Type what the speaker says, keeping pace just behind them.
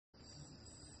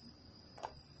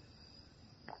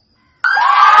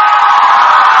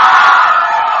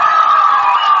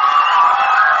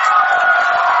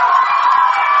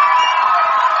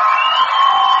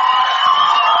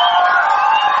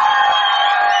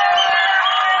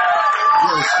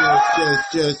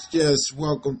yes.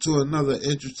 Welcome to another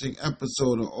interesting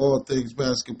episode of All Things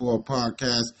Basketball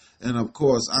Podcast. And of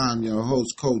course, I'm your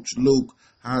host, Coach Luke.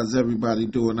 How's everybody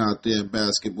doing out there in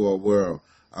basketball world?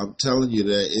 I'm telling you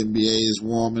that NBA is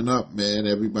warming up, man.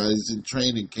 Everybody's in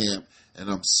training camp. And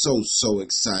I'm so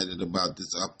excited about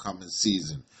this upcoming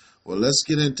season. Well, let's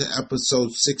get into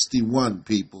episode 61,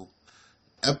 people.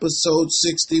 Episode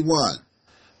 61.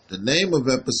 The name of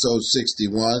episode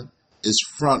 61 is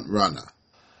Front Runner.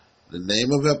 The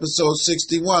name of episode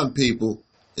 61, people,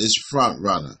 is Front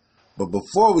Runner. But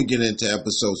before we get into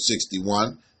episode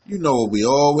 61, you know what we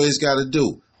always got to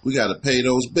do. We got to pay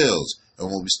those bills. And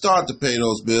when we start to pay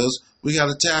those bills, we got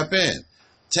to tap in.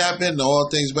 Tap into All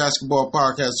Things Basketball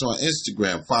Podcast on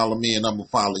Instagram. Follow me and I'm going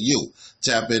to follow you.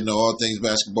 Tap into All Things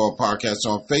Basketball Podcast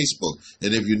on Facebook.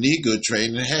 And if you need good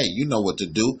training, hey, you know what to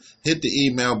do. Hit the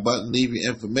email button, leave your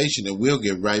information, and we'll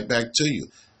get right back to you.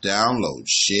 Download,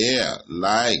 share,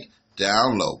 like,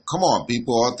 download. Come on,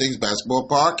 people. All Things Basketball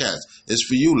Podcast. It's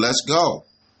for you. Let's go.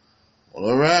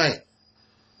 All right.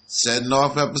 Setting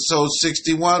off episode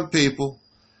 61, people.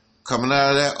 Coming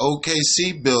out of that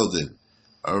OKC building.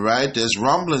 All right. There's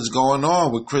rumblings going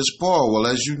on with Chris Paul. Well,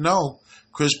 as you know,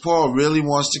 Chris Paul really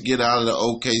wants to get out of the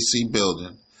OKC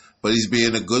building, but he's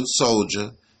being a good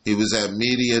soldier. He was at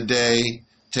Media Day,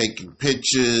 taking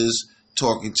pictures,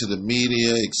 talking to the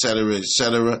media,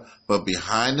 etc. But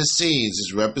behind the scenes,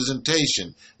 his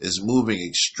representation is moving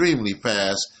extremely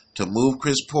fast to move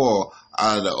Chris Paul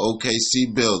out of the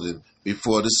OKC building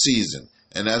before the season.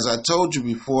 And as I told you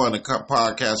before in the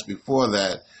podcast before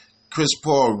that, Chris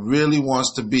Paul really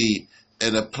wants to be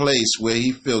in a place where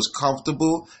he feels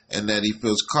comfortable and that he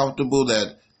feels comfortable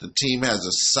that the team has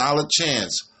a solid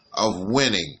chance of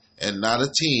winning and not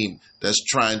a team that's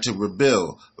trying to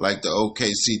rebuild like the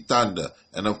OKC Thunder.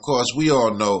 And of course, we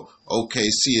all know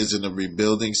OKC is in a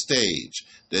rebuilding stage.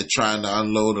 They're trying to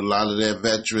unload a lot of their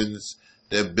veterans.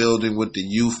 They're building with the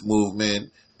youth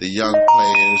movement, the young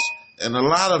players, and a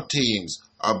lot of teams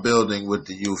are building with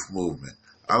the youth movement.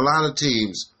 A lot of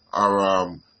teams are,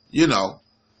 a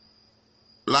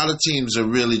lot of teams are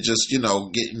really just,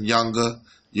 getting younger,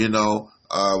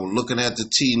 looking at the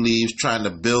tea leaves, trying to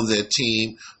build their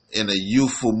team in a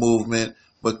youthful movement.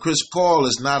 But Chris Paul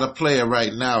is not a player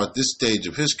right now at this stage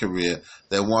of his career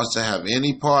that wants to have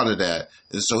any part of that.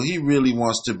 And so he really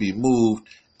wants to be moved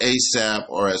ASAP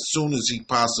or as soon as he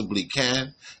possibly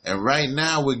can. And right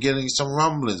now we're getting some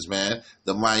rumblings, man.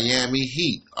 The Miami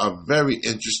Heat are very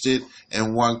interested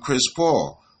in one Chris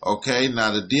Paul. Okay,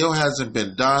 now the deal hasn't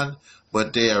been done,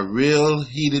 but there are real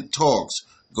heated talks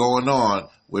going on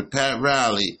with Pat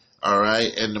Riley, all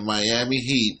right, and the Miami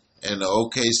Heat and the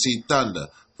OKC Thunder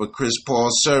for Chris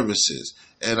Paul's services.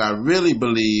 And I really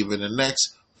believe in the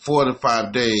next 4 to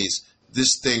 5 days,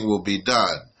 this thing will be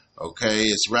done.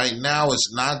 Okay, right now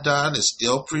it's not done. It's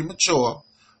still premature.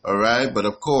 All right, but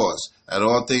of course, at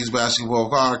All Things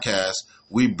Basketball Podcast,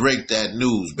 we break that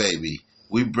news, baby.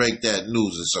 We break that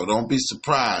news, and so don't be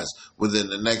surprised within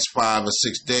the next 5 or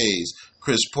 6 days,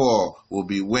 Chris Paul will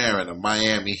be wearing a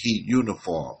Miami Heat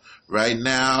uniform. Right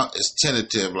now, it's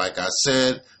tentative, like I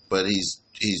said, but he's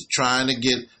trying to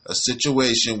get a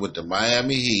situation with the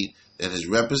Miami Heat that his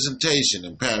representation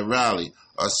and Pat Riley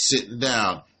are sitting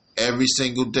down every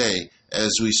single day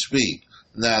as we speak.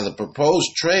 Now, the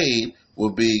proposed trade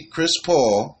will be Chris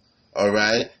Paul, all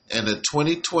right, and a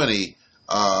 2020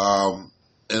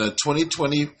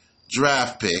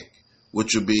 draft pick,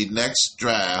 which will be next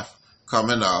draft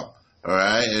coming up, all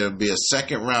right? It'll be a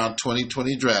second round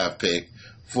 2020 draft pick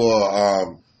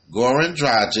for Goran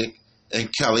Dragic and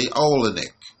Kelly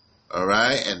Olynyk, all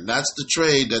right? And that's the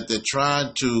trade that they're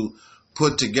trying to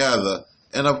put together.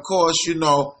 And of course,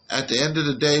 at the end of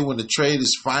the day, when the trade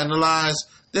is finalized,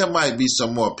 there might be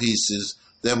some more pieces,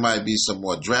 there might be some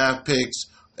more draft picks,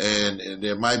 and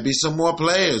there might be some more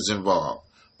players involved.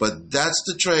 But that's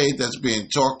the trade that's being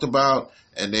talked about,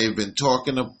 and they've been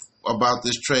talking about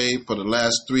this trade for the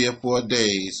last 3 or 4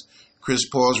 days. Chris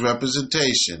Paul's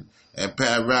representation and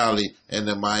Pat Riley and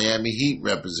the Miami Heat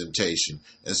representation.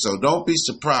 And so don't be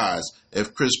surprised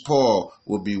if Chris Paul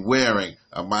will be wearing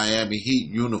a Miami Heat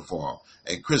uniform.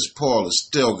 And Chris Paul has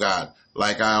still got,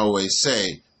 like I always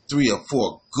say, 3 or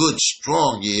 4 good,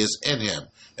 strong years in him.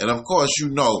 And of course,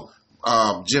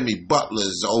 Jimmy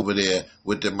Butler's over there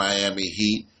with the Miami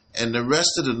Heat. And the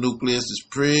rest of the nucleus is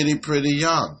pretty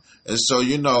young. And so,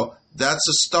 that's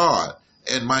a start.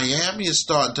 And Miami is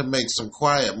starting to make some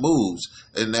quiet moves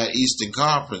in that Eastern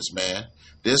Conference, man.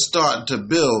 They're starting to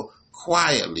build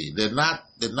quietly. They're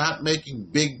not making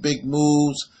big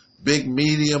moves, big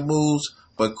media moves,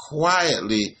 but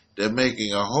quietly they're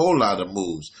making a whole lot of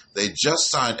moves. They just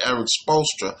signed Eric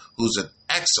Spoelstra, who's an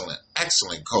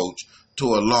excellent coach, to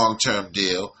a long-term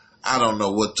deal. I don't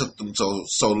know what took them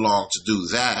so long to do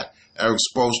that. Eric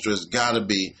Spoelstra has got to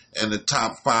be in the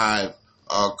top 5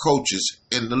 coaches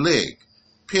in the league,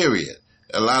 period.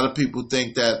 A lot of people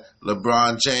think that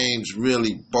LeBron James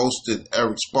really boasted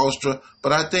Eric Spoelstra,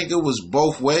 but I think it was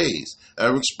both ways.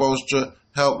 Eric Spoelstra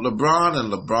helped LeBron,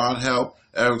 and LeBron helped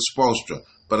Eric Spoelstra.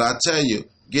 But I tell you,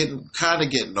 getting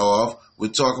off, we're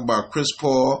talking about Chris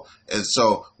Paul, and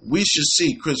so we should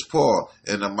see Chris Paul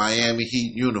in a Miami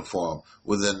Heat uniform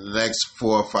within the next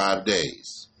 4 or 5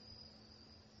 days.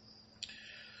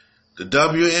 The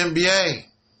WNBA,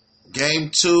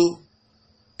 Game 2,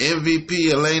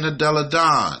 MVP Elena Delle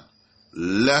Donne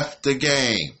left the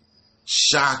game.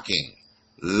 Shocking.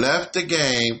 Left the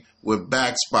game with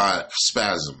back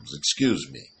spasms,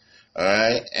 All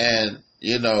right? And,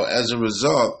 as a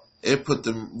result, it put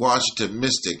the Washington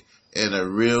Mystics in a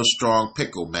real strong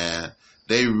pickle, man.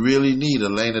 They really need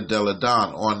Elena Delle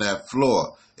Donne on that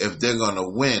floor if they're going to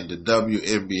win the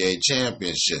WNBA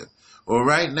championship. Well,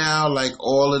 right now, like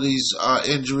all of these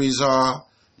injuries are,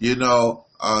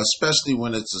 especially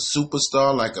when it's a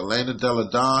superstar like Elena Delle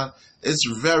Donne, it's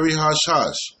very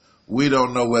hush-hush. We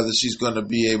don't know whether she's going to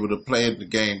be able to play in the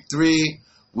Game 3.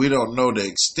 We don't know the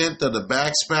extent of the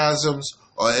back spasms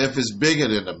or if it's bigger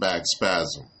than the back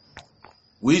spasm.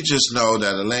 We just know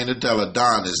that Elena Delle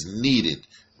Donne is needed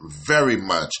very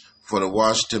much for the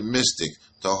Washington Mystics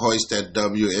to hoist that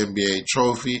WNBA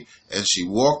trophy, and she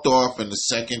walked off in the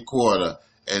second quarter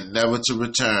and never to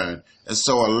return. And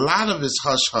so a lot of it's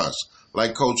hush-hush.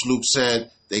 Like Coach Luke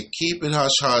said, they keep it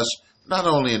hush-hush, not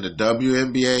only in the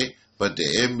WNBA, but the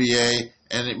NBA,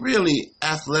 and it really,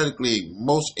 athletically,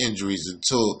 most injuries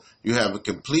until you have a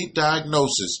complete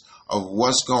diagnosis of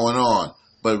what's going on.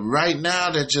 But right now,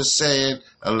 they're just saying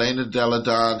Elena Delle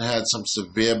Donne had some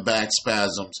severe back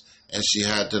spasms, and she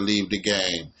had to leave the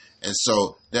game. And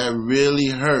so that really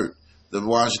hurt the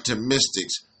Washington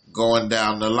Mystics going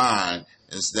down the line.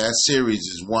 And that series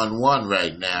is 1-1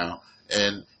 right now.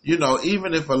 And,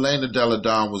 even if Elena Delle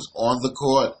Donne was on the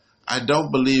court, I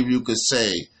don't believe you could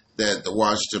say that the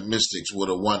Washington Mystics would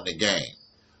have won the game.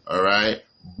 All right?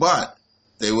 But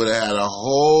they would have had a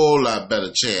whole lot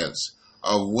better chance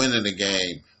of winning the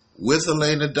game with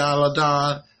Elena Delle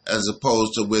Donne as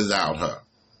opposed to without her.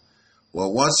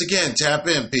 Well, once again, tap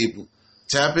in, people.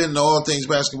 Tap into All Things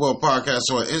Basketball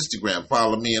Podcast on Instagram.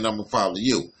 Follow me and I'm going to follow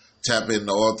you. Tap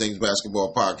into All Things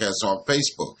Basketball Podcast on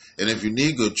Facebook. And if you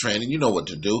need good training, you know what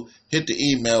to do. Hit the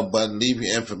email button, leave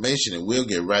your information, and we'll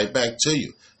get right back to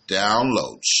you.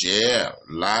 Download, share,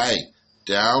 like,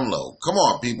 download. Come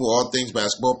on, people. All Things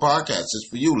Basketball Podcast is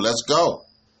for you. Let's go.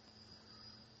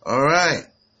 All right.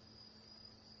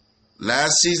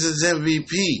 Last season's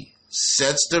MVP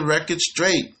sets the record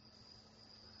straight.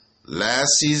 Last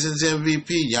season's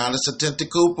MVP, Giannis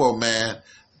Antetokounmpo, man.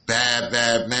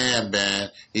 Bad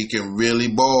man. He can really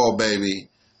ball, baby.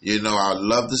 I'd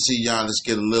love to see Giannis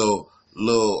get a little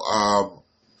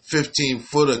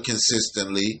 15-footer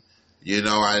consistently.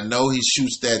 I know he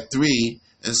shoots that 3,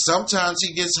 and sometimes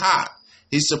he gets hot.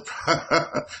 He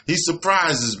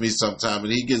surprises me sometimes,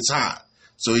 and he gets hot.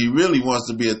 So he really wants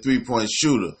to be a 3-point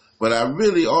shooter. But I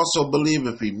really also believe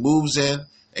if he moves in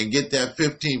and get that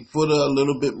 15-footer a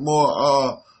little bit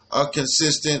more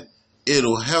consistent,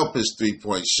 it'll help his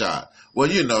 3-point shot. Well,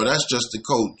 that's just the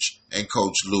coach and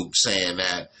Coach Luke saying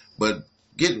that. But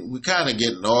we're kind of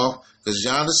getting off because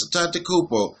Giannis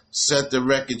Antetokounmpo set the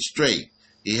record straight.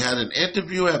 He had an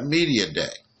interview at Media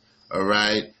Day, all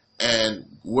right? And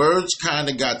words kind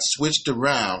of got switched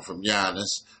around from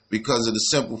Giannis because of the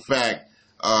simple fact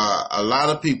a lot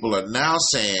of people are now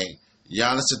saying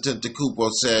Giannis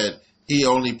Antetokounmpo said he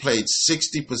only played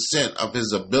 60% of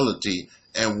his ability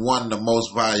and won the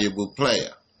most valuable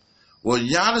player. Well,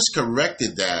 Giannis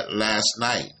corrected that last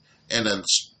night in a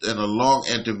long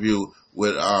interview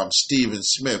with Stephen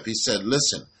Smith. He said,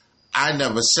 listen, I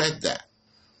never said that.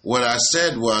 What I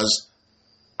said was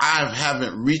I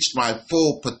haven't reached my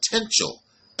full potential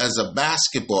as a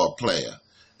basketball player.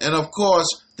 And of course,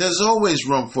 there's always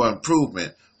room for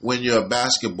improvement when you're a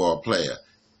basketball player.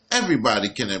 Everybody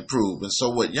can improve. And so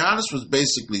what Giannis was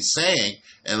basically saying,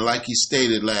 and like he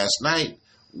stated last night,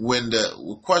 when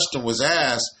the question was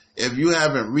asked, if you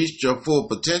haven't reached your full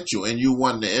potential and you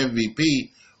won the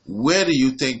MVP, where do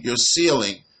you think your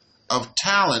ceiling of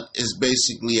talent is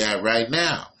basically at right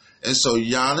now? And so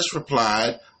Giannis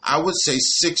replied, I would say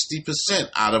 60%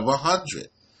 out of 100.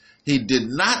 He did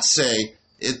not say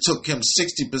it took him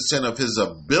 60% of his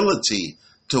ability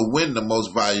to win the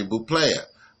most valuable player.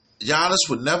 Giannis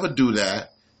would never do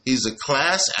that. He's a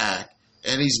class act,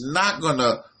 and he's not going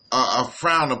to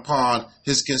frown upon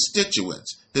his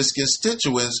constituents. His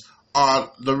constituents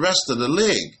are the rest of the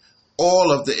league,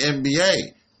 all of the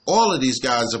NBA. All of these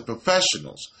guys are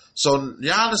professionals. So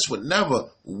Giannis would never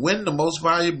win the most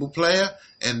valuable player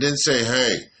and then say,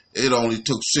 hey, it only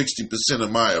took 60%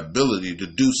 of my ability to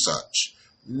do such.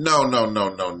 No.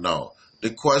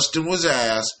 The question was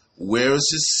asked, where is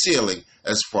his ceiling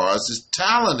as far as his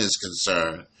talent is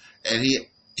concerned? And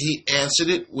he answered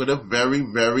it with a very,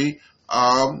 very,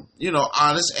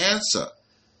 honest answer.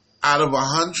 Out of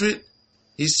 100,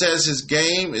 he says his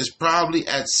game is probably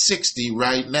at 60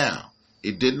 right now.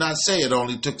 He did not say it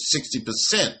only took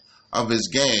 60% of his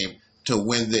game to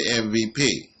win the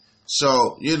MVP.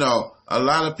 So, a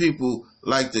lot of people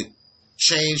like to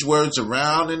change words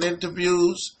around in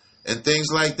interviews and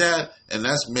things like that, and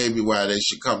that's maybe why they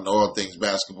should come to All Things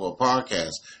Basketball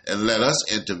Podcast and let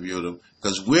us interview them,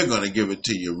 because we're going to give it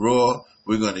to you raw,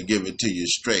 we're going to give it to you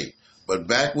straight. But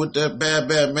back with that bad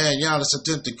man, Giannis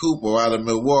Antetokounmpo out of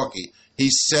Milwaukee, he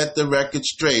set the record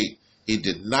straight. He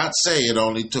did not say it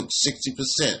only took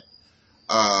 60%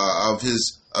 of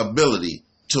his ability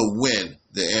to win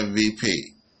the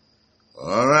MVP.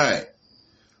 All right.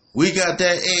 We got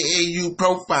that AAU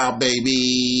profile,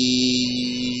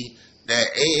 baby. That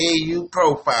AAU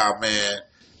profile, man.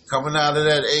 Coming out of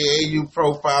that AAU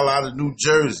profile out of New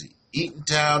Jersey.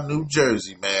 Eatontown, New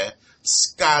Jersey, man.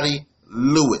 Scotty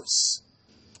Lewis.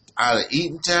 Out of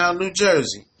Eatontown, New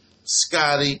Jersey.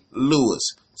 Scotty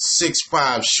Lewis.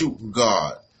 6'5" shooting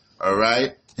guard. All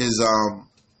right. His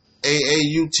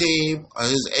AAU team,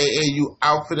 his AAU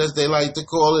outfit, as they like to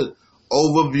call it,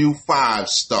 Overview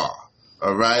 5-star.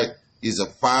 All right. He's a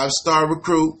 5-star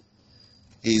recruit.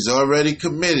 He's already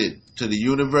committed to the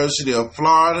University of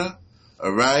Florida.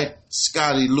 All right.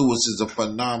 Scotty Lewis is a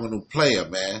phenomenal player,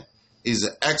 man. He's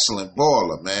an excellent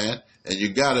baller, man. And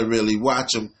you got to really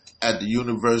watch him at the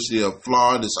University of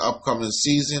Florida this upcoming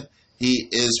season. He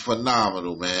is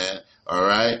phenomenal, man. All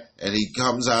right. And he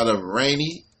comes out of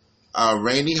Rainey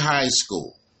High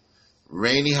School.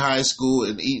 Rainey High School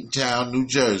in Eatontown, New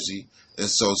Jersey. And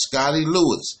so Scotty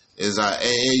Lewis is our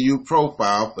AAU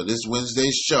profile for this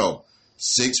Wednesday's show.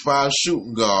 6'5"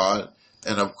 shooting guard.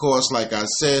 And of course, like I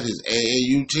said, his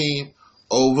AAU team,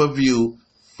 Overview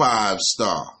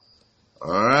 5-star.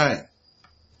 All right.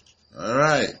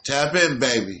 Tap in,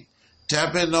 baby.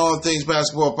 Tap in All Things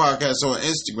Basketball Podcast on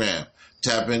Instagram.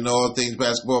 Tap in All Things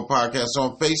Basketball Podcast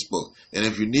on Facebook. And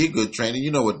if you need good training,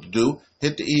 you know what to do.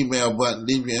 Hit the email button,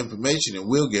 leave your information, and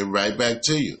we'll get right back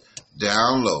to you.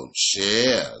 Download,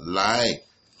 share, like,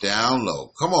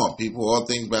 download. Come on, people. All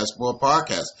Things Basketball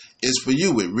Podcast is for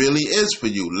you. It really is for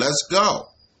you. Let's go.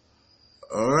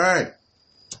 All right.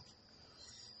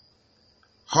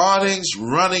 Harding's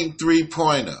running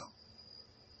three-pointer.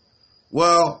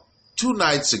 Well, 2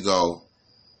 nights ago,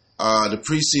 the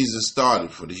preseason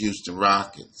started for the Houston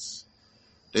Rockets.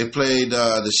 They played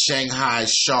the Shanghai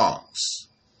Sharks,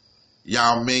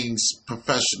 Yao Ming's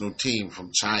professional team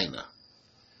from China.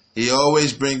 He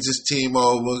always brings his team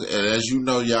over, and as you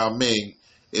know, Yao Ming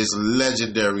is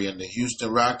legendary in the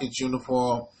Houston Rockets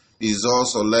uniform. He's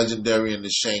also legendary in the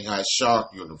Shanghai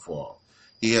Shark uniform.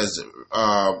 He has,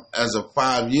 as of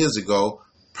 5 years ago,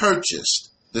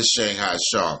 purchased the Shanghai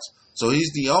Sharks. So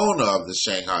he's the owner of the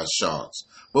Shanghai Sharks.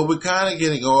 But we're kind of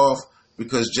getting off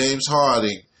because James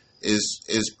Harden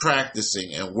is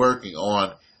practicing and working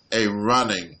on a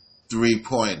running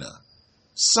three-pointer.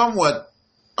 Somewhat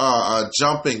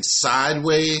jumping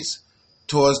sideways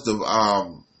towards the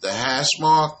hash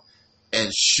mark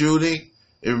and shooting.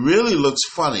 It really looks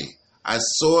funny. I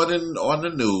saw it on the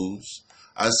news.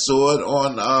 I saw it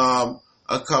on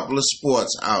a couple of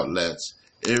sports outlets.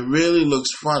 It really looks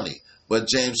funny. But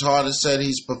James Harden said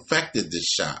he's perfected this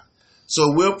shot.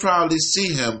 So we'll probably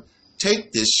see him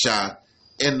take this shot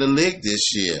in the league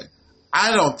this year.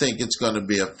 I don't think it's going to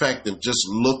be effective just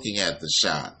looking at the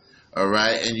shot. All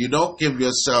right? And you don't give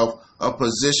yourself a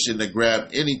position to grab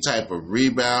any type of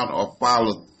rebound or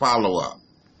follow-up.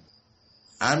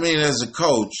 I mean, as a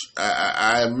coach,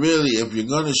 I really, if you're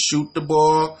going to shoot the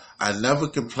ball, I never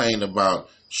complain about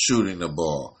shooting the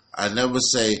ball. I never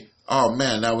say, oh,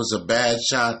 man, that was a bad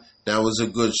shot. That was a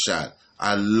good shot.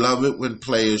 I love it when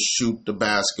players shoot the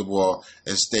basketball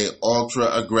and stay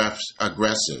ultra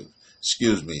aggressive.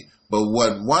 But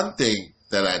one thing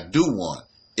that I do want,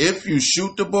 if you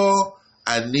shoot the ball,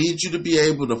 I need you to be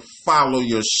able to follow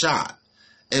your shot.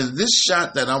 And this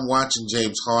shot that I'm watching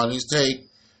James Harden take,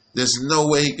 there's no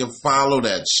way he can follow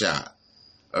that shot.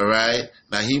 All right?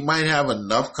 Now, he might have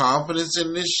enough confidence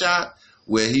in this shot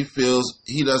where he feels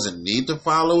he doesn't need to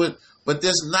follow it, but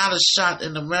there's not a shot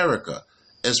in America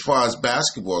as far as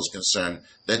basketball is concerned,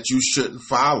 that you shouldn't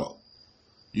follow.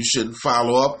 You shouldn't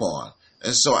follow up on.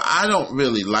 And so I don't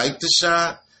really like the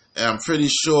shot, and I'm pretty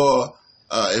sure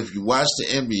if you watch the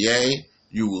NBA,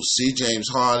 you will see James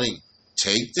Harden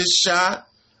take this shot.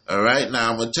 All right,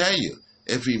 now I'm going to tell you,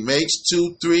 if he makes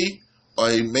 2-3 or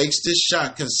he makes this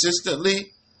shot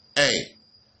consistently, hey,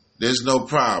 there's no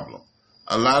problem.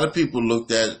 A lot of people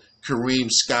looked at Kareem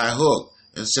Skyhook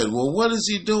and said, well, what is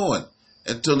he doing?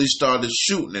 Until he started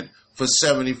shooting it for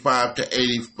 75 to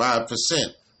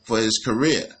 85% for his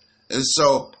career. And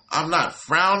so I'm not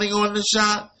frowning on the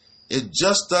shot. It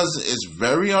just doesn't, it's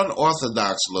very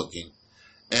unorthodox looking.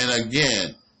 And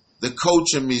again, the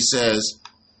coach in me says,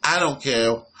 I don't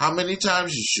care how many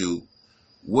times you shoot,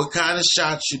 what kind of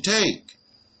shots you take,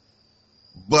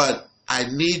 but I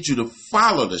need you to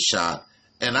follow the shot.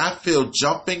 And I feel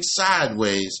jumping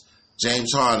sideways,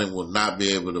 James Harden will not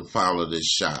be able to follow this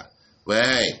shot. But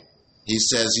hey, he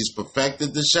says he's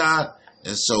perfected the shot,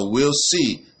 and so we'll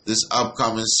see this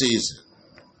upcoming season.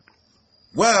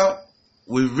 Well,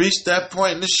 we've reached that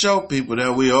point in the show, people,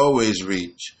 that we always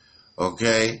reach.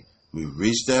 Okay? We've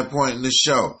reached that point in the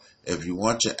show. If you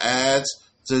want your ads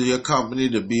to your company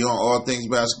to be on All Things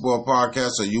Basketball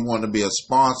Podcast, or you want to be a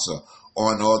sponsor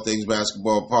on All Things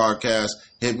Basketball Podcast,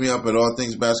 hit me up at All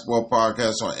Things Basketball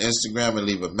Podcast on Instagram and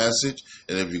leave a message.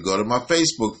 And if you go to my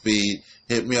Facebook feed,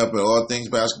 hit me up at All Things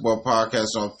Basketball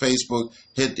Podcast on Facebook,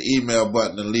 hit the email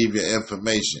button and leave your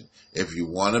information. If you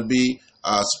want to be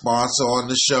a sponsor on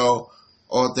the show,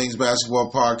 All Things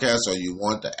Basketball Podcast, or you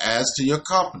want the ads to your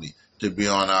company to be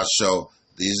on our show,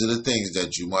 these are the things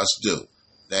that you must do.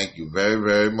 Thank you very,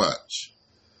 very much.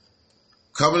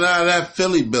 Coming out of that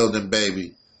Philly building,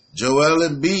 baby, Joel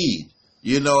Embiid.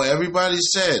 You know, everybody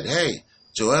said, hey,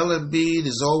 Joel Embiid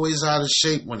is always out of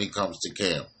shape when he comes to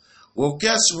camp. Well,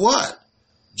 guess what?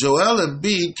 Joel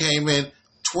Embiid came in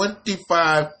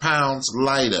 25 pounds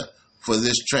lighter for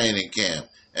this training camp.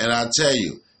 And I tell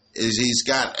you, he's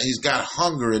got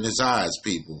hunger in his eyes,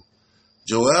 people.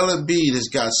 Joel Embiid has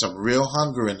got some real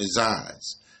hunger in his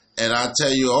eyes. And I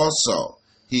tell you also,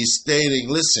 he's stating,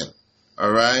 listen,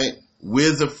 all right,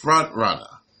 we're the front runner,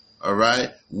 all right?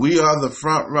 We are the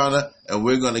front runner, and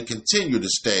we're going to continue to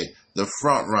stay the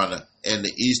front runner in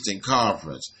the Eastern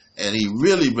Conference. And he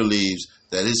really believes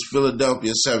that his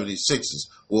Philadelphia 76ers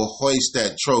will hoist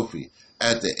that trophy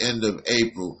at the end of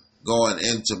April going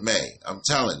into May. I'm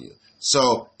telling you.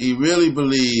 So he really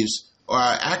believes, or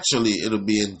actually it'll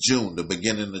be in June, the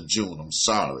beginning of June. I'm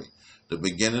sorry. The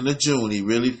beginning of June, he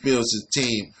really feels his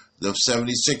team, the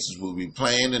 76ers, will be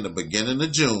playing in the beginning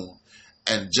of June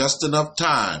and just enough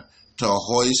time to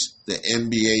hoist the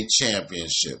NBA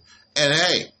championship. And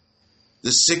hey,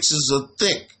 the Sixers are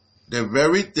thick. They're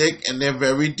very thick and they're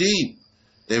very deep.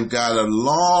 They've got a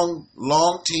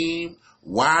long team,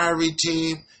 wiry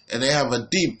team, and they have a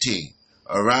deep team.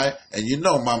 All right? And you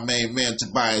know my main man,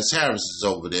 Tobias Harris, is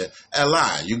over there.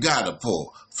 L.I., you got to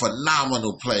pull.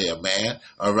 Phenomenal player, man.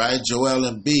 All right? Joel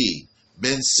Embiid.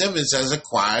 Ben Simmons has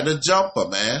acquired a jumper,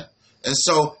 man. And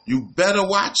so you better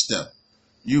watch them.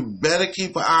 You better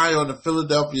keep an eye on the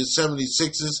Philadelphia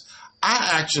 76ers.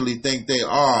 I actually think they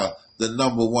are the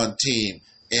number one team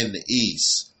in the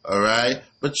East. All right?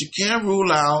 But you can't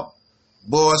rule out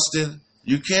Boston.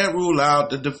 You can't rule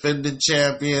out the defending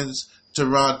champions,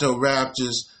 Toronto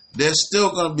Raptors. They're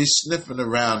still going to be sniffing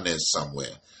around there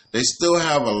somewhere. They still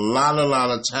have a lot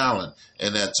of talent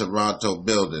in that Toronto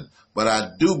building. But I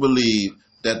do believe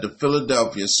that the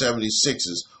Philadelphia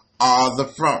 76ers are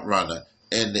the front runner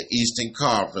in the Eastern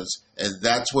Conference, and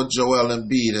that's what Joel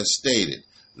Embiid has stated.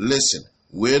 Listen,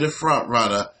 we're the front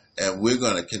runner, and we're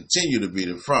going to continue to be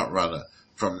the front runner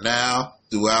from now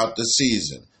throughout the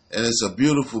season. And it's a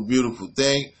beautiful, beautiful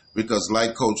thing because,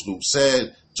 like Coach Luke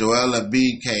said, Joel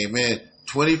Embiid came in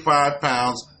 25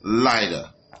 pounds lighter.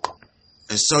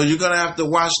 And so you're going to have to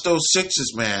watch those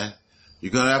Sixers, man.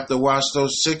 You're going to have to watch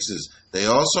those Sixers. They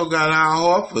also got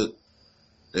Al Horford.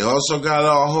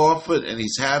 And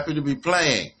he's happy to be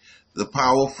playing the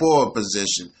power forward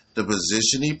position, the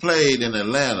position he played in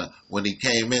Atlanta when he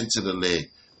came into the league.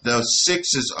 The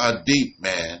Sixers are deep,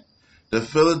 man. The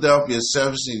Philadelphia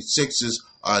 76ers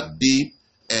are deep,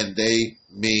 and they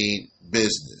mean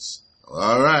business.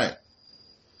 All right.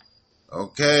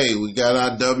 Okay, we got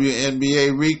our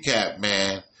WNBA recap,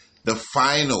 man. The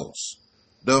finals,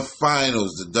 the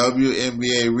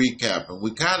WNBA recap. And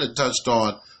we kind of touched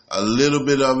on a little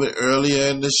bit of it earlier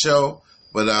in the show,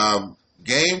 but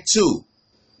Game 2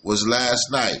 was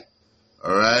last night.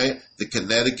 All right. The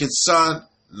Connecticut Sun,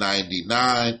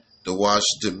 99. The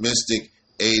Washington Mystic,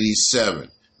 87.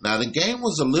 Now, the game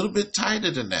was a little bit tighter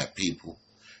than that, people.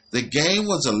 The game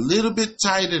was a little bit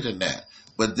tighter than that.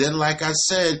 But then, like I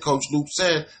said, Coach Luke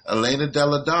said, Elena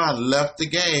Delle Donne left the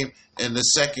game in the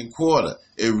second quarter.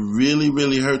 It really,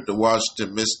 really hurt the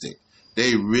Washington Mystics.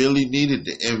 They really needed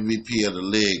the MVP of the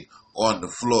league on the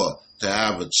floor to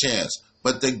have a chance.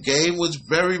 But the game was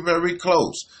very, very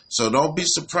close. So don't be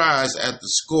surprised at the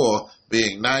score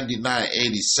being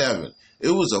 99-87.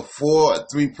 It was a 4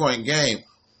 3-point game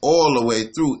all the way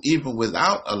through, even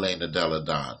without Elena Delle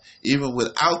Donne, even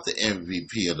without the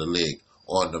MVP of the league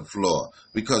on the floor,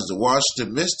 because the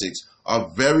Washington Mystics are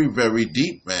very, very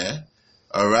deep, man.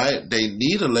 All right? They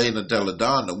need Elena Delle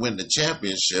Donne to win the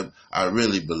championship, I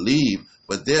really believe,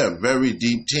 but they're a very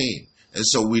deep team. And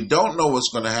so we don't know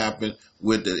what's going to happen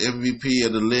with the MVP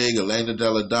of the league, Elena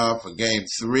Delle Donne, for Game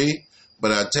 3.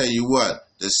 But I tell you what,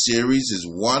 the series is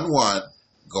 1-1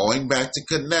 going back to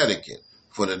Connecticut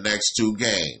for the next 2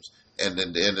 games. And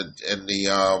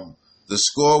the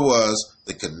score was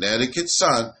the Connecticut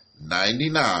Sun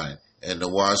 99 and the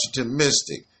Washington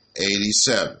Mystic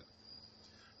 87.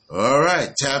 All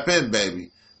right, tap in, baby.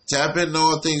 Tap in to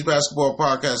All Things Basketball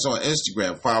Podcast on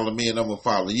Instagram. Follow me and I'm going to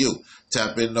follow you.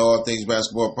 Tap in to All Things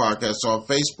Basketball Podcast on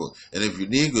Facebook. And if you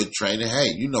need good training,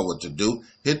 hey, you know what to do.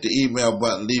 Hit the email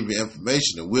button, leave your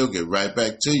information, and we'll get right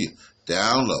back to you.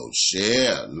 Download,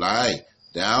 share, like,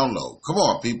 download. Come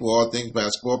on, people, All Things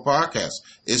Basketball Podcast.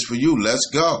 It's for you. Let's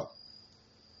go.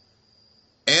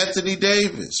 Anthony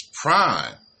Davis,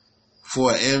 prime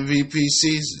for an MVP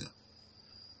season.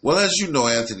 Well, as you know,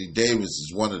 Anthony Davis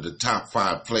is one of the top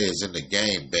 5 players in the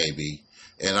game, baby.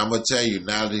 And I'm going to tell you,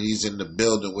 now that he's in the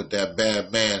building with that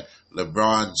bad man,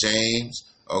 LeBron James,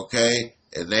 okay,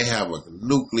 and they have a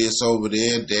nucleus over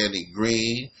there, Danny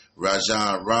Green,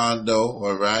 Rajon Rondo,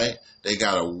 all right? They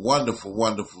got a wonderful,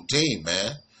 wonderful team,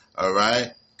 man, all right?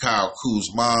 Kyle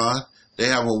Kuzma. They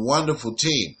have a wonderful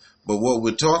team. But what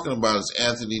we're talking about is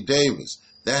Anthony Davis.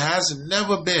 There hasn't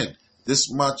never been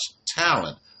this much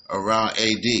talent around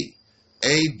AD.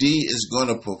 AD is going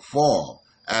to perform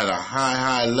at a high,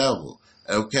 high level,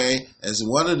 okay? And so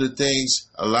one of the things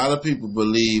a lot of people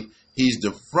believe, he's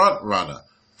the front runner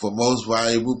for most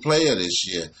valuable player this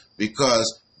year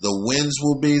because the wins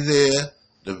will be there,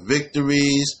 the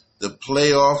victories, the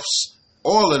playoffs,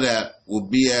 all of that will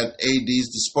be at AD's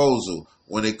disposal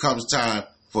when it comes time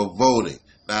for voting.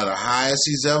 Now, the highest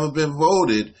he's ever been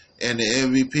voted in the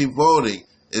MVP voting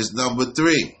is number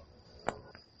 3.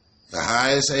 The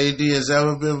highest AD has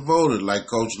ever been voted, like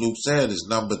Coach Luke said, is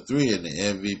number 3 in the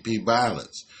MVP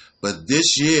ballots. But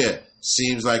this year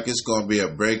seems like it's going to be a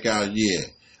breakout year.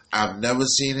 I've never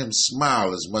seen him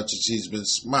smile as much as he's been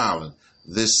smiling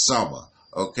this summer,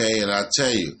 okay? And I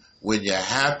tell you, when you're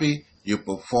happy, you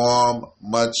perform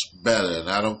much better, and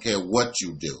I don't care what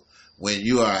you do. When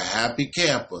you are a happy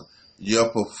camper, your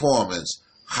performance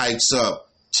hikes up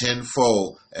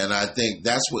tenfold, and I think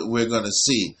that's what we're going to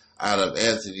see out of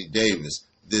Anthony Davis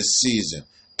this season.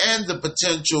 And the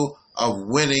potential of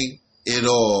winning it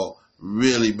all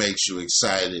really makes you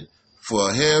excited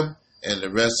for him and the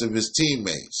rest of his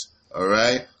teammates, all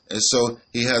right? And so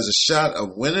he has a shot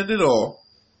of winning it all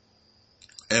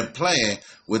and playing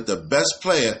with the best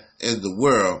player in the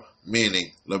world,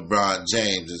 meaning LeBron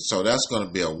James. And so that's going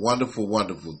to be a wonderful,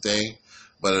 wonderful thing.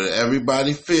 But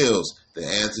everybody feels that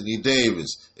Anthony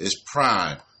Davis is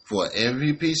prime for an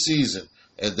MVP season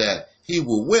and that he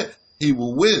will win, the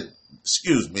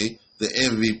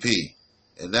MVP.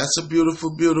 And that's a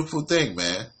beautiful, beautiful thing,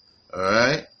 man. All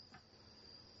right?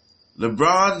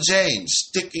 LeBron James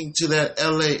sticking to that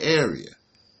LA area.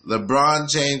 LeBron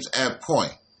James at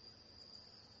point.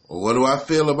 Well, what do I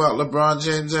feel about LeBron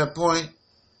James at point?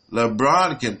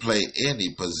 LeBron can play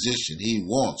any position he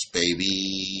wants,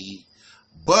 baby.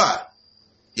 But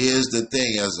here's the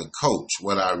thing, as a coach,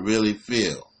 what I really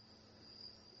feel.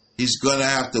 He's going to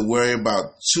have to worry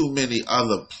about too many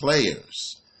other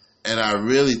players. And I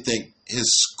really think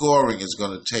his scoring is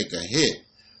going to take a hit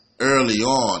early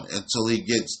on until he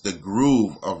gets the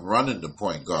groove of running the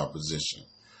point guard position.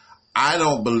 I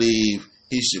don't believe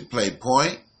he should play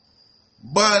point.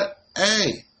 But,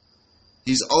 hey,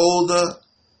 he's older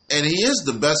and he is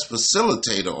the best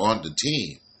facilitator on the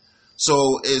team.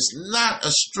 So it's not a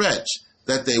stretch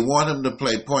that they want him to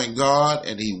play point guard,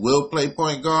 and he will play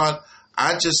point guard.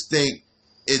 I just think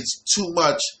it's too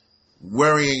much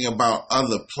worrying about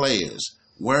other players,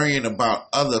 getting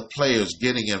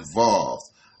involved.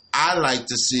 I like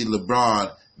to see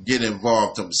LeBron get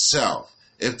involved himself.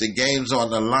 If the game's on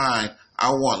the line,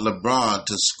 I want LeBron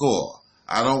to score.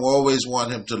 I don't always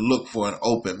want him to look for an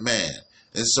open man.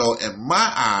 And so in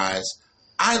my eyes,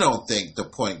 I don't think the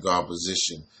point guard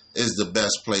position is the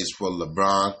best place for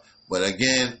LeBron. But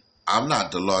again, I'm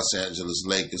not the Los Angeles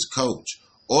Lakers coach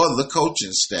or the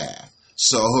coaching staff.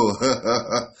 So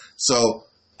so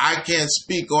I can't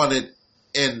speak on it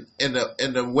in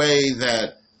a way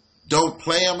that don't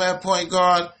play him at point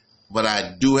guard, but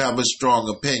I do have a strong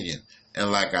opinion.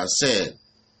 And like I said,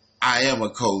 I am a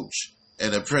coach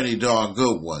and a pretty darn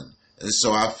good one. And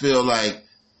so I feel like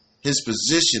his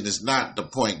position is not the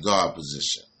point guard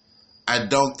position. I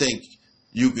don't think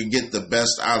you can get the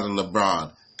best out of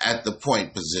LeBron at the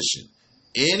point position.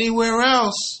 Anywhere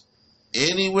else,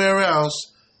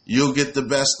 you'll get the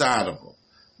best out of him.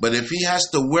 But if he has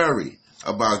to worry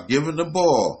about giving the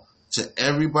ball to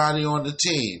everybody on the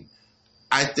team,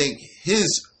 I think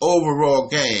his overall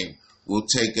game will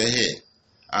take a hit.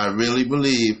 I really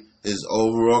believe his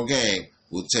overall game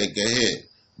will take a hit.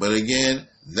 But again,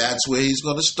 that's where he's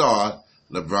going to start.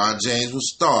 LeBron James will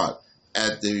start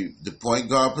at the point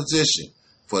guard position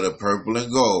for the purple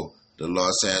and gold, the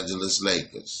Los Angeles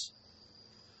Lakers.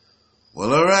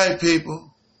 Well, all right,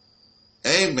 people.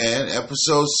 Hey, man,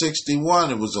 episode 61.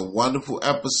 It was a wonderful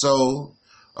episode.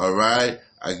 All right.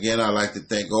 Again, I'd like to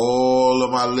thank all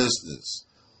of my listeners,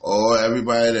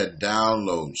 everybody that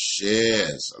downloads,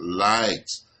 shares,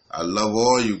 likes. I love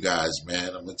all you guys,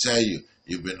 man. I'm going to tell you,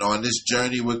 you've been on this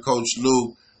journey with Coach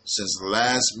Luke since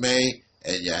last May,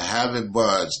 and you haven't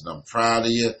budged. And I'm proud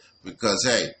of you because,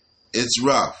 hey, it's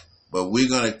rough, but we're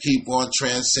going to keep on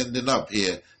transcending up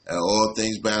here at All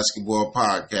Things Basketball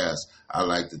Podcast. I'd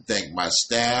like to thank my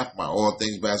staff, my All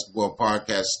Things Basketball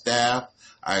Podcast staff.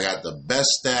 I got the best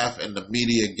staff in the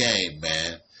media game,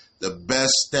 man. The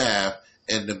best staff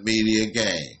in the media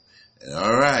game. And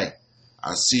all right.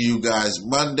 I'll see you guys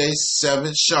Monday,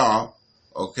 7 sharp.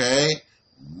 Okay?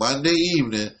 Monday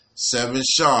evening, 7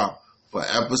 sharp for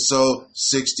episode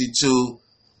 62.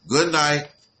 Good night.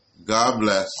 God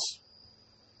bless.